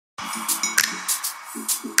In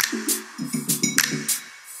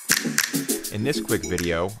this quick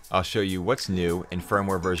video, I'll show you what's new in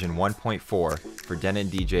firmware version 1.4 for Denon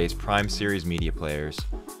DJ's Prime Series media players.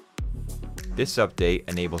 This update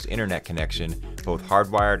enables internet connection, both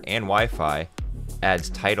hardwired and Wi-Fi, adds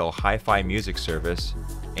TIDAL HiFi music service,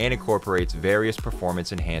 and incorporates various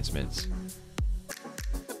performance enhancements.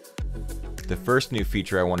 The first new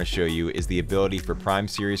feature I want to show you is the ability for Prime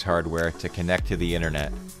Series hardware to connect to the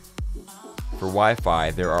internet. For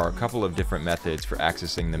Wi-Fi, there are a couple of different methods for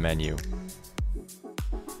accessing the menu.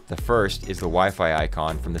 The first is the Wi-Fi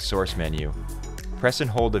icon from the source menu. Press and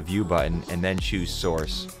hold the view button and then choose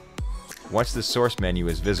source. Once the source menu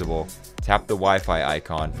is visible, tap the Wi-Fi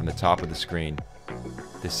icon from the top of the screen.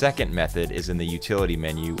 The second method is in the utility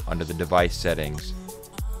menu under the device settings.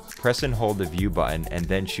 Press and hold the view button and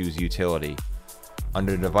then choose utility.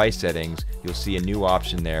 Under device settings, you'll see a new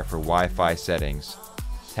option there for Wi-Fi settings.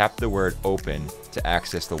 Tap the word open to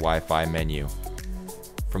access the Wi-Fi menu.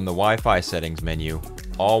 From the Wi-Fi settings menu,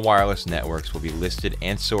 all wireless networks will be listed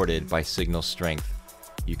and sorted by signal strength.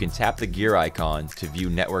 You can tap the gear icon to view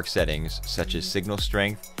network settings such as signal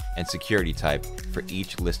strength and security type for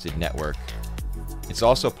each listed network. It's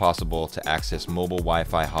also possible to access mobile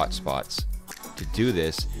Wi-Fi hotspots. To do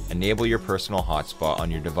this, enable your personal hotspot on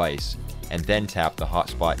your device and then tap the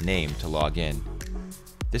hotspot name to log in.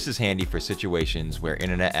 This is handy for situations where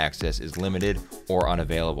internet access is limited or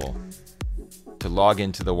unavailable. To log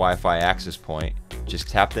into the Wi-Fi access point, just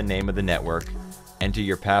tap the name of the network, enter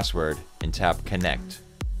your password, and tap Connect.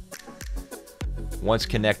 Once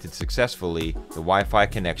connected successfully, the Wi-Fi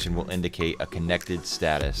connection will indicate a connected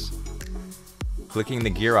status. Clicking the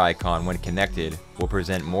gear icon when connected will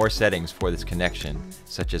present more settings for this connection,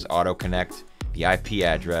 such as Auto Connect, the IP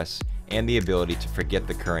address, and the ability to forget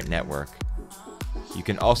the current network. You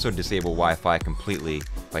can also disable Wi-Fi completely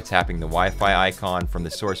by tapping the Wi-Fi icon from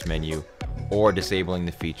the source menu or disabling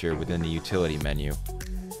the feature within the utility menu.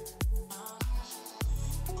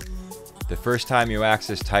 The first time you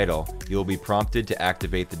access TIDAL, you will be prompted to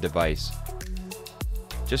activate the device.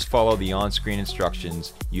 Just follow the on-screen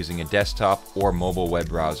instructions using a desktop or mobile web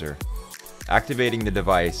browser. Activating the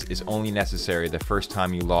device is only necessary the first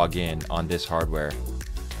time you log in on this hardware.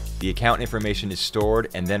 The account information is stored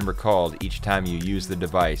and then recalled each time you use the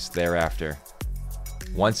device thereafter.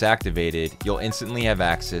 Once activated, you'll instantly have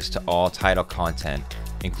access to all TIDAL content,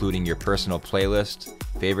 including your personal playlist,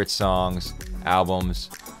 favorite songs,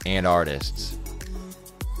 albums, and artists.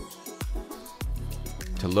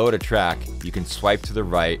 To load a track, you can swipe to the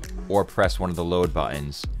right or press one of the load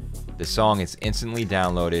buttons. The song is instantly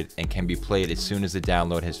downloaded and can be played as soon as the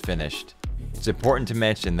download has finished. It's important to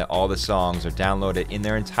mention that all the songs are downloaded in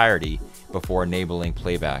their entirety before enabling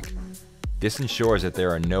playback. This ensures that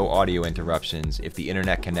there are no audio interruptions if the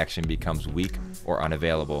internet connection becomes weak or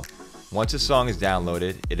unavailable. Once a song is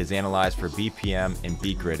downloaded, it is analyzed for BPM and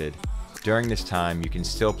beat gridded. During this time, you can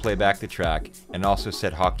still play back the track and also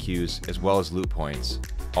set hot cues as well as loop points.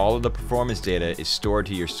 All of the performance data is stored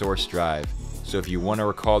to your source drive, so if you want to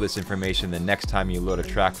recall this information the next time you load a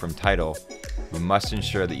track from TIDAL, you must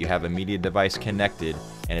ensure that you have a media device connected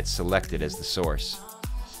and it's selected as the source.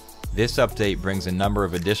 This update brings a number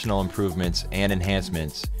of additional improvements and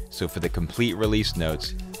enhancements, so for the complete release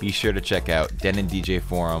notes, be sure to check out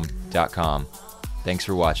DenonDJForum.com. Thanks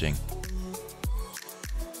for watching.